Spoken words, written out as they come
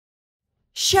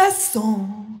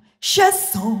Chanson,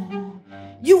 chanson,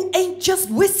 you ain't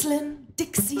just whistling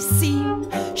Dixie scene.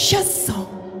 Chanson,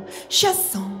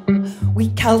 chanson, we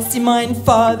calcimine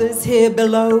fathers here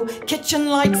below. Kitchen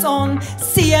lights on,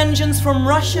 sea engines from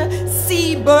Russia,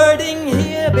 sea birding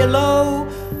here below.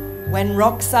 When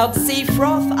rocks out sea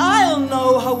froth, I'll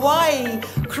know Hawaii.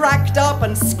 Cracked up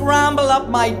and scramble up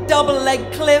my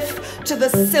double-leg cliff to the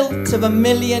silt of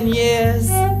 1,000,000 years.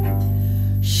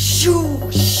 Shoo,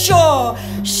 shaw,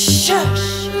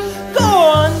 shush. Go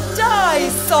on, die,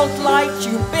 salt light,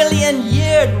 you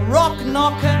billion-yeared rock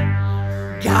knocker.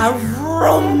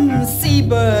 Gavrum,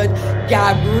 seabird,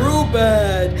 gabru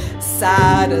bird,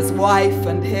 sad as wife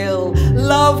and hill,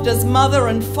 loved as mother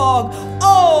and fog.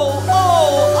 Oh,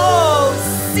 oh, oh,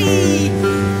 sea,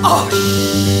 osh.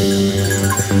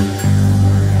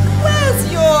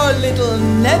 Where's your little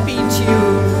neppy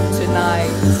tune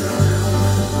tonight?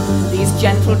 These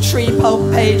gentle tree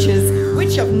pulp pages,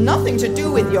 which have nothing to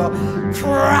do with your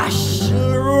crash,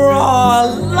 raw,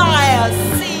 liar,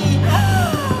 sea,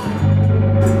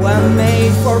 were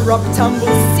made for rock tumble,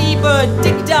 seabird,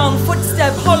 dig down,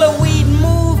 footstep, hollow weed,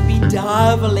 move,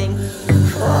 bedazzling,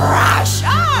 crash,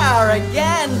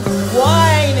 again,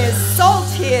 wine is salt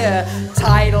here,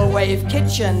 tidal wave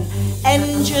kitchen,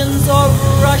 engines of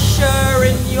Russia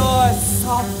in your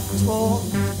soft talk.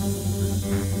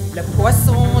 Le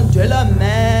poisson de la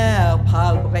mer,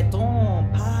 parle breton,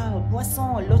 parle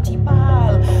poisson, loti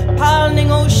parle, palning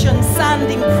ocean,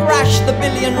 sanding crash the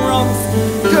billion rocks,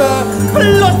 que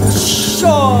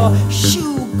plotcho,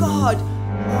 shoo, God,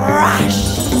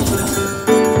 rash.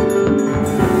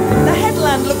 The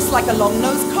headland looks like a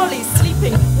long-nosed collie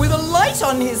sleeping with a light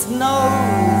on his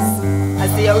nose,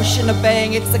 as the ocean,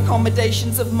 obeying its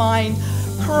accommodations of mind,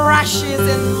 crashes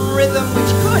in rhythm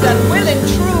which could and will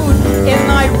intrude in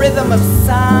thy rhythm of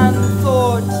sand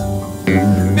thought.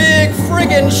 Big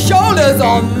friggin' shoulders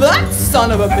on that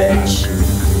son of a bitch.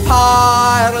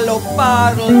 Parle, oh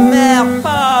parle, mer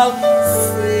parle.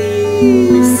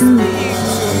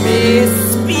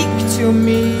 Speak to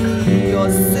me, your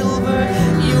silver,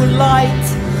 you light,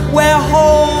 where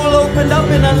hole opened up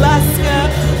in Alaska,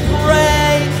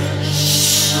 pray.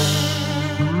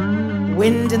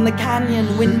 Wind in the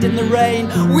canyon, wind in the rain,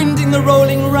 wind in the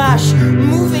rolling rash,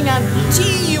 moving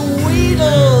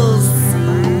anti-weedles,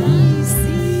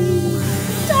 sea,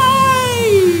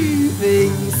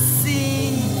 diving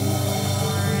sea.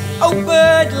 Oh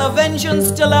bird, la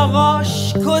vengeance de la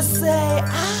roche, causez,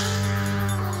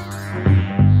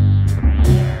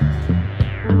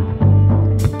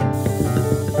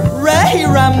 Ray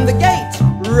rammed the gate,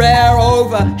 rare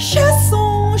over,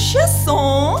 chanson,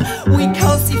 chanson. We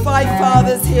calcify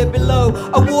fathers here below,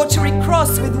 a watery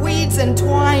cross with weeds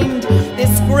entwined.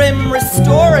 This grim,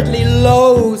 restoredly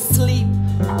low sleep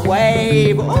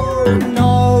wave. Oh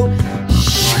no!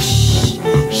 Shush!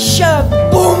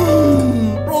 Shaboom!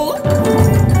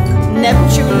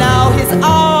 Neptune now his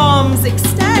arms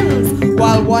extends,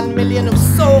 while 1,000,000 of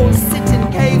souls sit in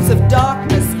caves of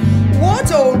darkness.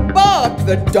 What old bark,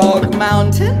 the dog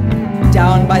mountain?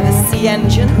 Down by the sea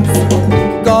engines,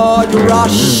 God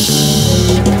rush,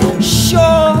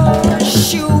 shore,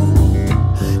 shoo,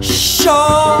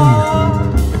 shore.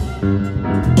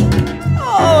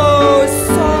 Oh,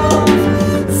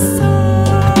 soft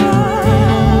sigh,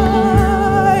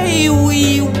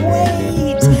 we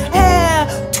wait, hair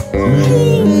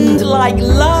twined like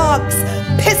larks.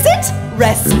 Piss it,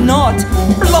 rest not,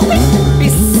 flop it, be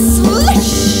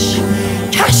slish,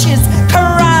 cashes,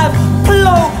 carab,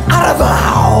 blow,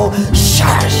 aravow,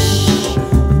 shush.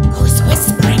 Who's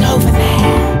whispering over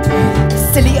there? The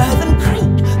silly earthen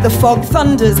creek, the fog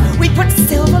thunders. We put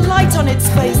silver light on its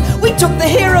face. We took the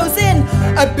heroes in.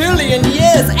 1,000,000,000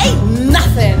 years ain't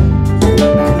nothing.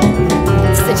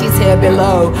 Cities here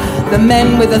below, the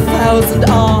men with 1,000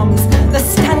 arms, the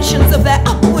stanchions of their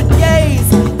upward gaze,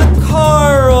 the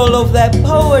coral of their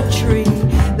poetry.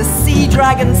 The sea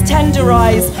dragons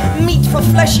tenderize meat for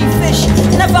fleshy fish.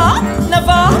 Never,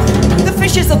 never, the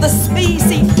fishes of the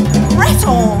species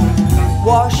breton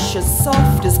wash as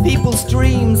soft as people's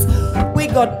dreams. We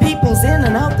got peoples in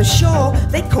and out the shore.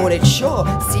 They call it shore,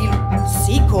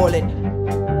 sea call it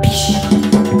pish,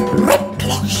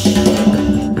 rip-closh.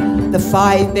 The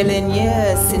 5 billion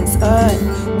years since Earth,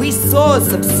 we saw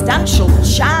substantial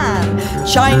Chan,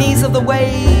 Chinese of the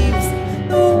waves.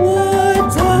 The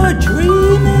words are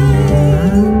dreaming.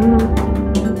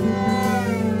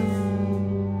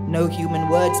 No human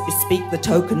words bespeak the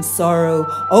token sorrow.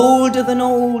 Older than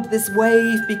old, this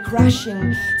wave be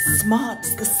crashing,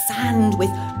 smarts the sand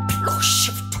with plush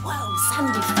of 12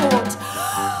 sandy fort.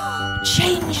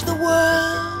 Change the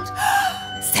world,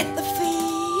 set the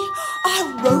fee, our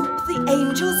rope the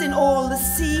angels in all the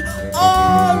sea.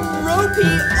 Ah,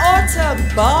 ropey otter,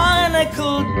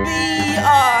 barnacled bee,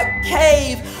 ah,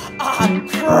 cave, ah,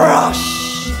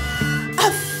 crush,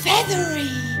 a feathery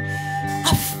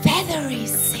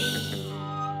sea.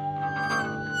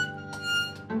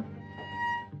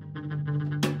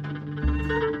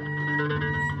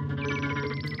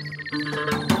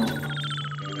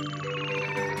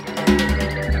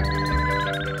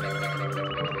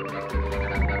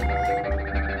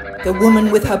 The woman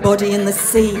with her body in the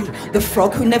sea, the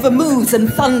frog who never moves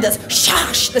and thunders,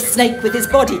 shush, the snake with his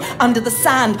body under the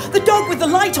sand, the dog with the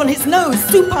light on his nose,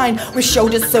 supine, with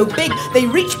shoulders so big they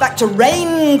reach back to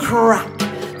rain crack.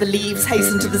 The leaves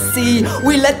hasten to the sea,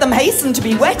 we let them hasten to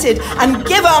be wetted, and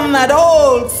give 'em that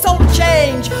old salt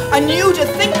change, anew to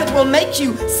think that will make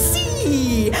you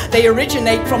see. They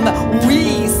originate from the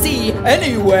we see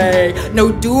anyway.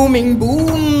 No dooming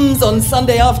booms on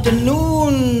Sunday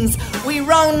afternoons. We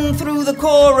run through the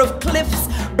core of cliffs,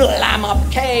 blam up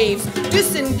caves,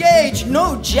 disengage,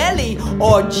 no jelly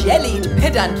or jellied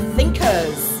pedant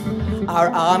thinkers. Our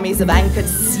armies of anchored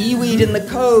seaweed in the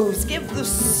coves give the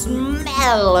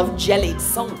smell of jellied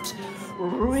salt.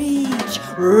 Reach,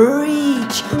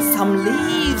 reach, some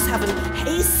leaves haven't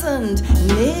hastened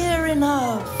near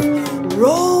enough.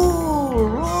 Roll,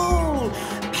 roll,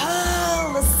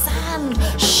 pearl the sand,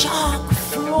 shark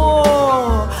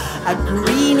floor. A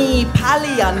greeny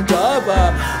pallion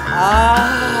Gerber,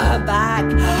 ah, back,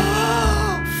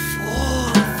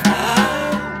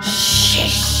 forth,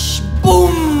 shish,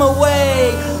 boom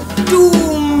away,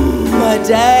 doom a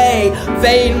day,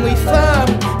 vain we firm,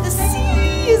 the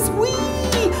sea is we,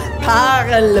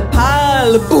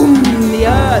 parle, boom the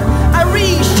earth, a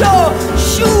re-shore,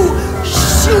 shoo,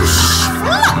 shoosh,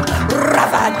 flop,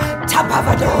 ravad,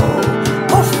 tapavado,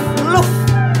 puff, luff,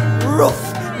 roof.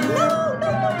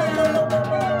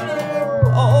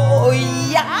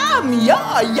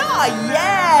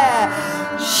 Yeah.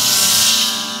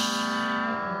 Shh.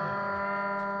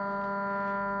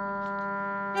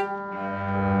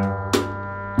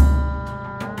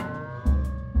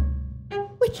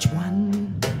 Which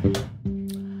one?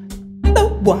 The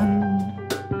one.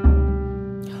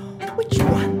 Which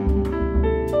one?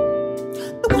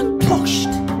 The one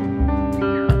ploshed.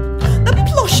 The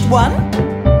ploshed one?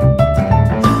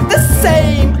 The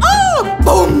same. Oh,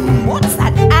 boom! What's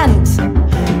that ant?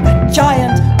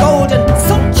 Giant golden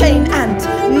salt chain ant,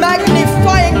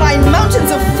 magnifying my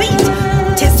mountains of feet.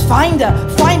 'Tis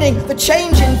finding the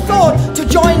change in thought to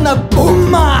join the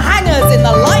boomer hangers in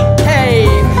the light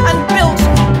cave and built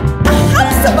a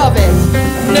house above it.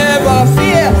 Never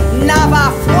fear,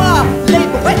 n'avoir froid, les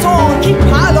Bretons qui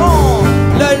parlent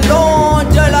le long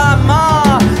de la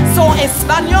mer sont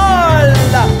espagnols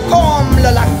comme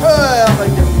la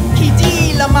corde qui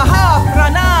dit le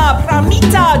Mahaprana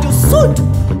Pramita du Sud.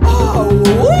 Oh,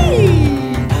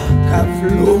 oui!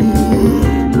 Kavlum!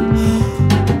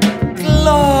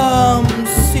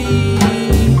 Clumsy!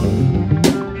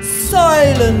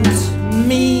 Silent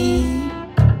me!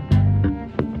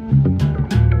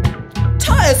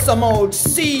 Tiresome old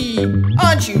sea!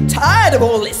 Aren't you tired of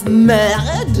all this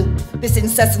merd? This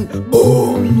incessant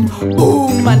boom,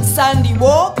 boom and sandy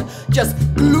walk? Just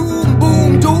gloom,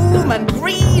 boom, doom and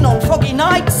green on foggy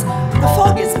nights? The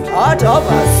fog is part of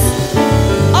us.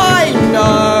 I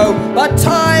know, but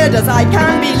tired as I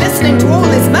can be listening to all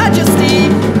this majesty.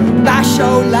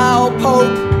 Basho Lao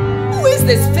Pope, who is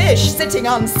this fish sitting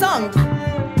unsunk?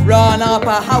 Run up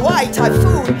a Hawaii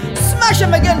typhoon, smash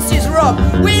him against his rock.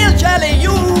 We'll jelly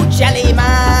you, jelly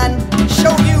man.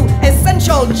 Show you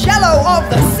essential jello of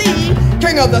the sea.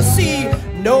 King of the sea,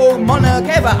 no monarch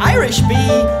ever Irish be.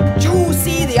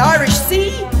 Juicy the Irish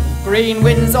sea. Green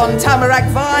winds on tamarack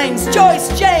vines, Joyce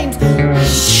James.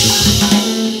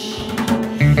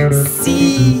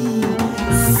 Sea,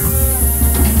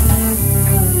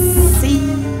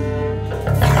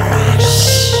 thrash,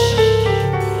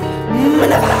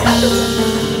 manavage,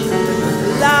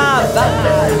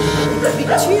 lavage,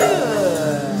 friture.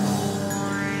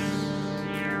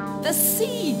 The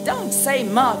sea don't say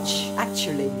much,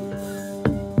 actually.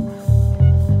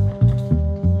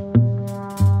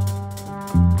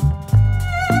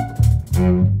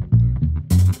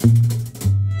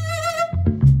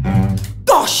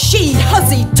 Goshy,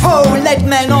 huzzy, toe-led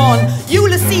men on,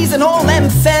 Ulysses and all them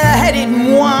fair-headed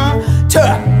moi, to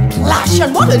plash,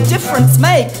 and what a difference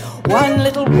make! One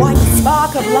little white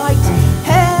spark of light,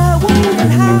 hair-woven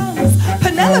hands,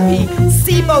 Penelope,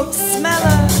 seaboat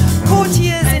smeller,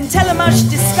 courtiers in Telemush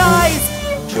disguise,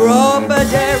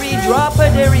 dromedary,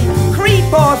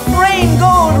 creep or frame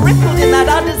gold rippled in that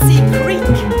undersea creek,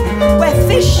 where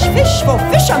fish for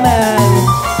fishermen.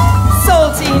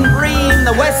 Salt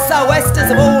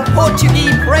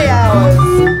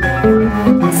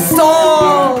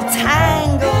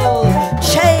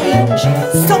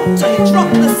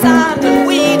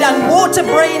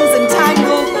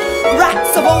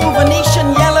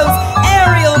Venetian yellows,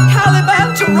 Ariel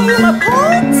Caliban to roll a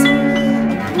port.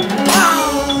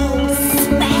 Wow,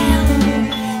 smell,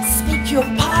 speak your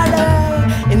parlor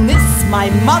in this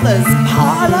my mother's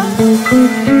parlor.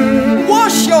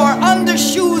 Wash your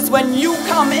undershoes when you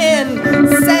come in.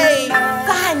 Say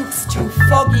thanks to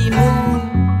foggy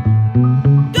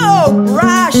moon. Go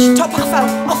brash, top off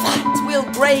at Will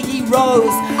Brady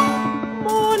Rose.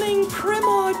 Morning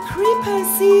primrod creeper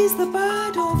sees the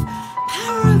bird of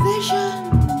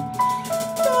Paravision.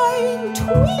 Dying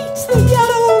tweet the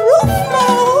yellow roof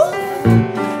moth.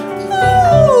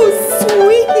 Oh,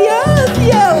 sweet the earth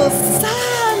yells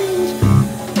sand.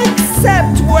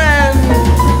 Except when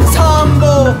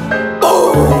tumble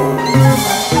boom.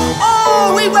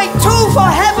 Oh, we wait two for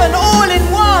heaven all in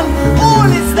one. All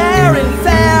is there in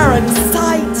fair and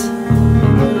sight.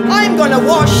 I'm gonna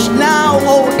wash now,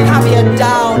 old caveat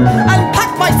down, and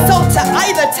pack my soul to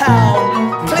either town.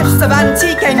 Cliffs of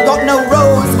Antique ain't got no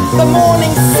rose. The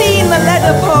morning scene, the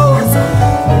leather pose.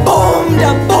 Boom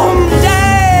da boom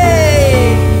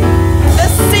day. The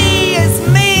sea is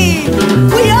me.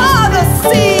 We are the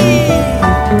sea.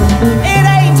 It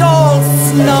ain't all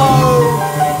snow.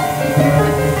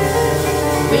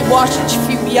 We wash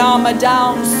Fuyama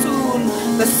down soon.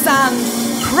 The sand,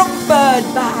 crook bird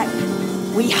back.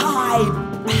 We hide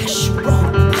bash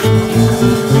rock.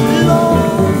 Low,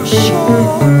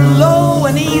 short, low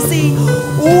and easy.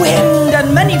 Wind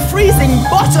and many freezing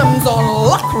bottoms on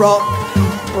Luck Rock.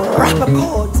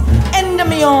 Rappaport,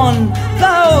 Endymion,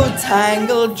 thou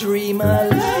tangled dreamer,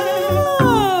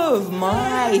 love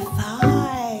my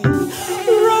thigh.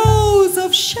 Rose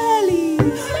of Shelley,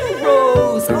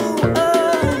 rose, oh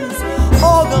urns,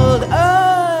 ogled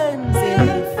urns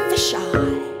in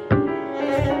fisheye.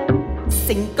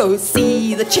 Cinco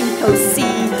Sea, the Chinko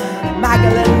Sea,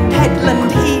 Magellan,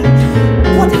 Headland He.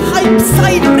 What hype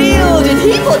side reel did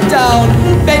he put down?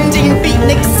 Bending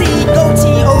beatnik sea,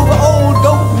 goatee over old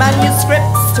goat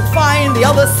manuscripts to find the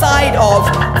other side of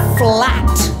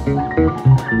flat.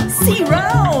 See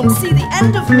round, see the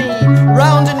end of me,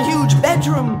 round and huge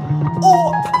bedroom,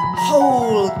 orp,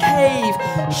 hole, cave,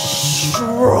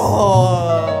 straw,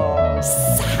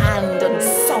 sand and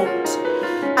salt,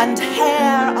 and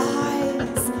hair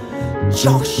eyes,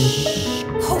 Josh,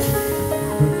 Hoof,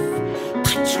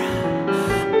 Patra,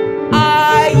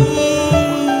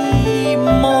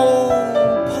 Mo,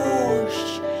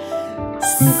 Porsche,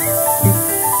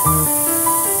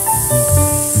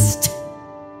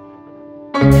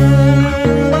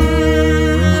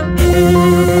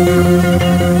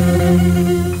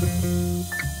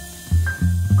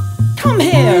 Come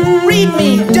here, read me,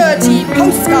 dirty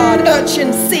postcard,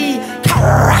 urchin sea,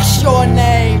 crash your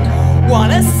name.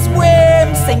 Wanna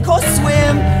swim, sink or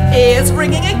swim, ears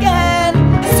ringing again.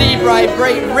 Sea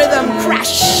vibrate rhythm,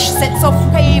 crash, sets off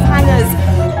wave hangers,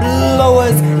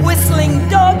 blowers, whistling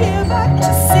dog ear back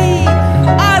to sea.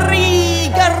 Ari,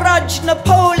 garage,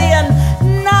 Napoleon,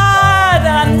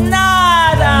 nada,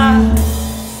 nada.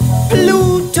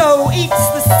 Pluto eats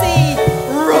the sea,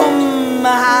 room,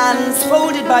 hands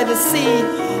folded by the sea.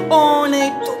 On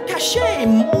est tout caché,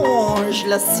 mange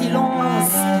le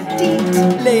silence, dites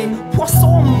les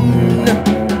poissons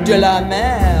de la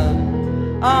mer.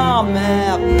 Ah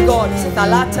merde, God,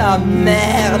 talata,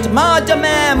 merde, ma de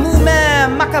mer, moumer,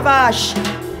 macavache.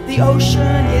 The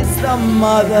ocean is the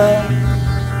mother.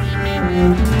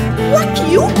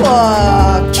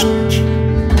 Wakiupa, kick.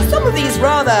 Some of these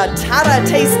rather tara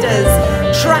tasters,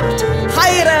 trapped,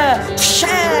 hire,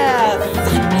 share,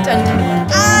 fact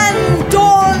and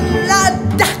andoladak,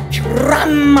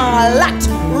 ramalat,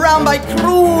 round by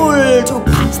cruel to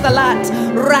pat the lat,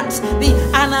 rat, the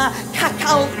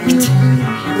anakakalkt,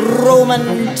 Roman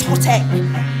totek,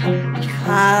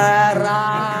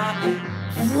 kara,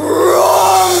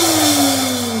 vrum,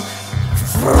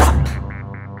 frap.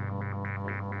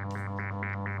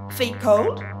 Feet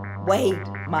cold? Wade,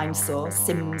 mine sore,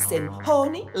 sim sin,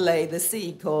 horny, lay the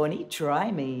sea corny,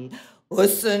 try me.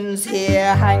 Ussens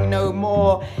here, hang no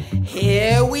more.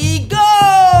 Here we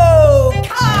go!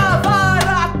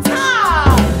 Kavarata!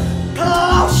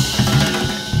 Plosh!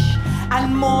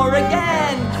 And more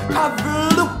again.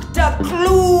 Kavlukta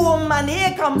Klum, and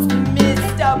here comes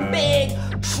Mr. Big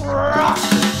Trosh.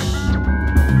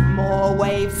 More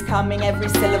waves coming, every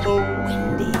syllable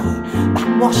windy.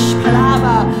 Backwash,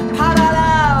 palaver,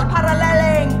 parallel,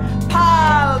 paralleling,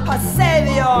 pal,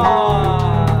 pasevio.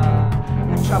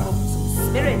 A troublesome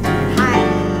spirit, hang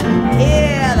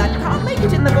here that can't make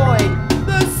it in the void.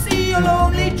 The sea will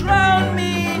only drown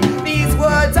me. These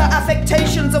words are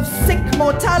affectations of sick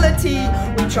mortality.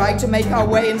 We try to make our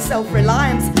way in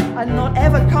self-reliance, and not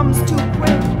ever comes too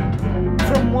quick.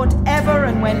 from whatever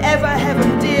and whenever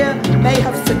heaven dear may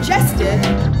have suggested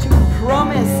to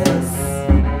promise us.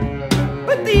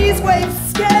 But these waves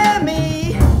scare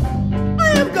me.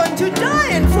 I am going to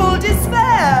die in full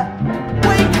despair.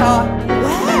 Wake up,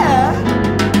 where?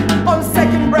 On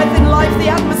second breath in life the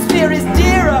atmosphere is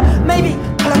dearer, maybe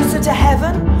closer to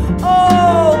heaven.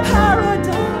 Oh,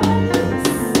 paradise.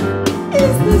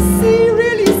 Is the sea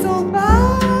really so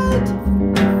bad?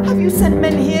 Have you sent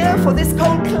men here for this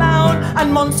cold clown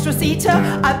and monstrous eater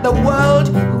at the world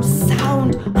whose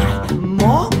sound I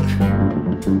mock?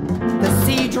 The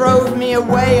sea drove me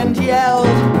away and yelled,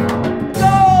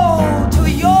 go to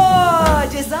your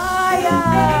desire.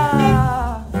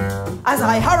 As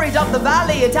I hurried up the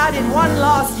valley, it added one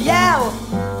last yell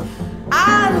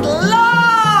and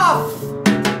laugh.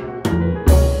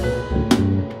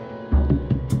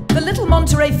 The little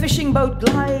Monterey fishing boat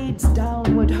glides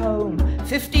downward home.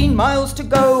 15 miles to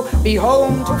go, be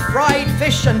home to fried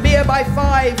fish and beer by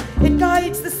 5. It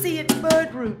guides the sea its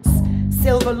bird routes,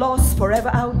 silver loss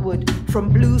forever outward, from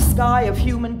blue sky of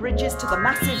human bridges to the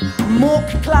massive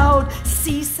mork cloud,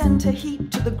 sea center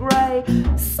heaped to the grey.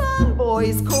 Some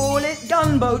boys call it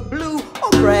gunboat blue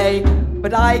or grey,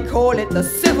 but I call it the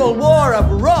civil war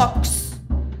of rocks.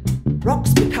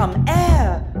 Rocks become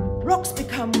air, rocks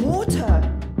become water,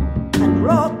 and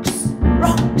rocks,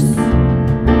 rocks.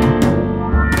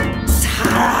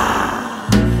 Tara,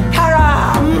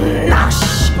 kara,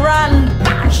 nash, grand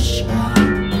bash,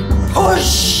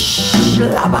 push,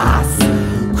 labas,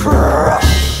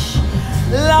 crush,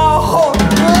 lahore,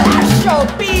 lash, oh,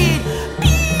 bead,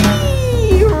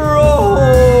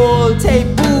 roll,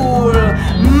 teboul,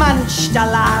 manch de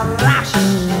la rash.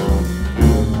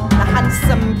 The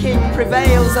handsome king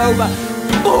prevails over,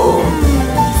 boom,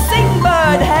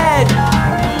 singbird head,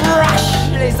 rush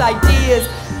his ideas,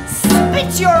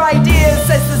 spit your ideas,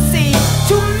 says the sea,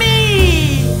 to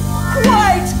me,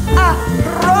 quite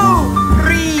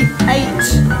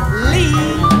appropriately.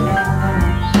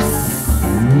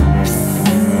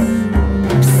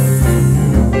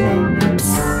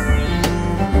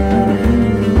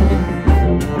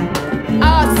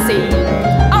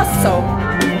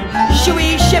 Shui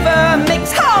shiver mix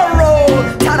harrow,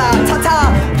 ta-da ta-ta,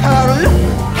 curl,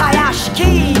 kayash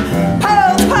key,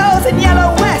 pearls, pearls in yellow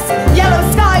west, yellow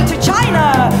sky to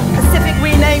China, Pacific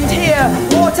renamed here,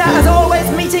 water as always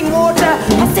meeting water,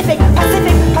 Pacific,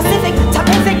 Pacific, Pacific,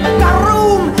 Pacific,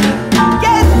 garoom,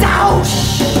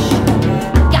 gedaush,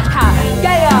 yaka,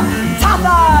 gaya,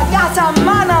 tatha, gata,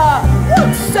 mana, what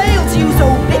sails you so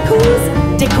bickles?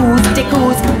 Dickles,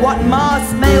 dickles, what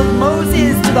mast mailed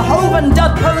Moses to the Hove and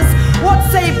Dud post? What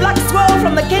say black swirl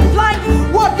from the kid plank?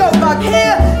 What go bug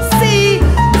here? See,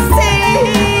 see.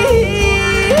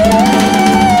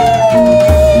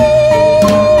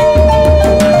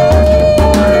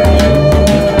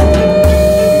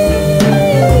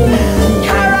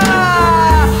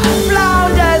 Cara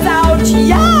flounders out,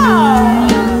 yeah.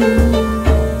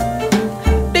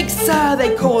 Big Sur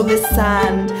they call this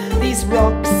sand, these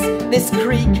rocks, this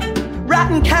creek.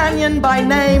 Ratton Canyon by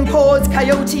name pours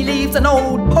coyote leaves and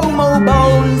old pomo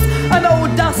bones, an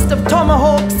old dust of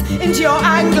tomahawks into your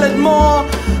angled maw.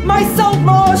 My salt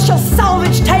maws shall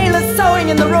salvage tailors sewing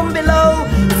in the room below,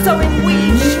 sewing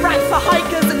weed shrap for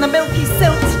hikers in the milky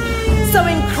silt,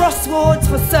 sewing crosswords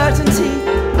for certainty.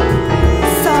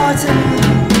 Certain,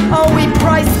 oh, we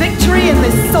price victory in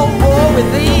this salt war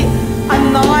with thee,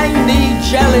 and thine thee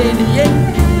jellied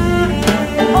yink.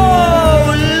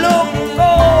 Oh, look,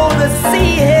 oh, the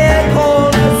sea here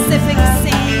called Pacific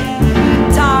Sea,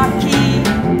 Taki.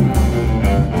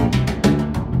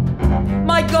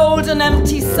 My golden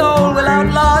empty soul will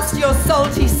outlast your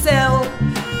salty sill.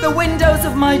 The windows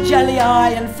of my jelly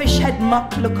eye and fish head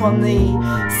muck look on thee,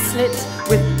 slit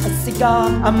with a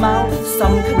cigar, a mouth,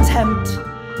 some contempt.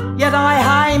 Yet I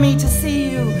hie me to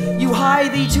see you, you hie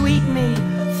thee to eat me,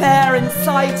 fair in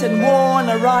sight and worn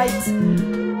aright.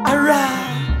 Arrah!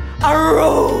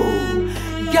 Aroo,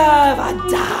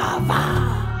 Gavadava.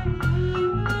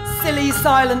 Silly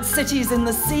silent cities in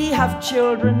the sea have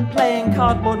children playing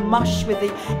cardboard mush with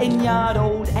the inyard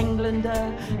old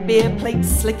Englander, beer plates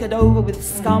slickered over with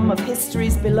scum of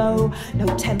histories below. No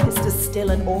tempest as still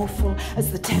and awful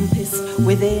as the tempest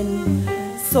within.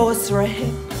 Sorcerer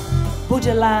hip,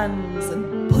 Buddha lands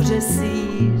and Buddha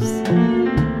seas.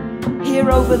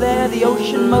 Here over there the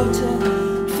ocean motor,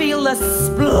 feel the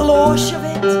splorsh of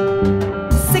it.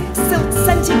 6 silk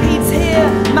centipedes here,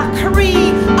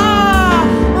 mackerel, ah,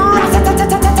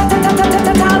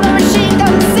 rat-a-tat-tat-tat-tat-tat-tat-tat-tat, the machine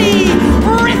gun sea,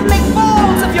 rhythmic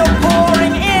balls of your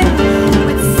pouring in,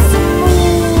 with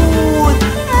smooth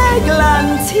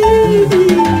eggland tea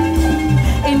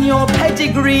in your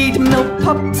pedigreed milk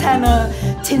Turner,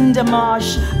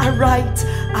 Tindermarsh, a right,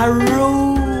 a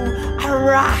rue, a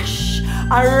rash,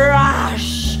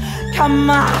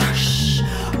 Kamash,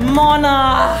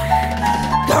 Monarch,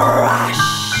 Garash,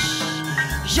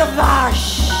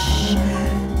 Javash,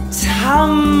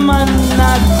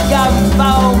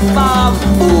 Tamanagabauba,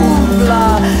 Boobla,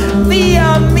 Via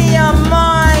Mia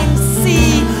Mind,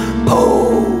 See,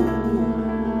 Boo.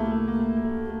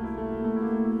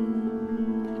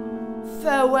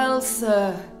 Farewell,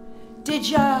 sir. Did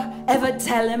ya ever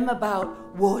tell him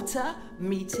about water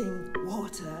meeting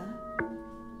water?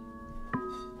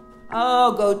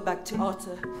 Oh, go back to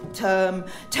otter. Term,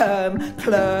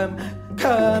 clern,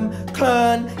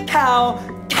 cow,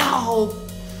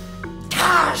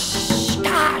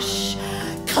 cash,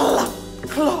 clock.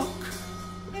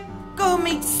 Go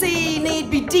meet sea, need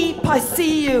be deep, I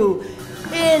see you.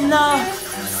 Enough,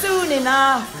 soon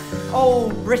enough,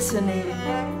 old Brittany.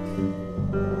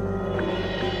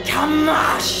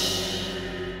 Kamash,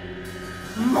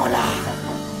 Mola,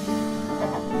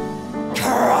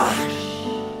 Crash,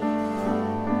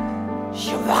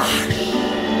 Shavash,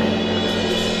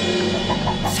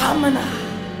 Samana,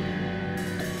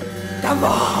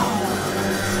 Davar.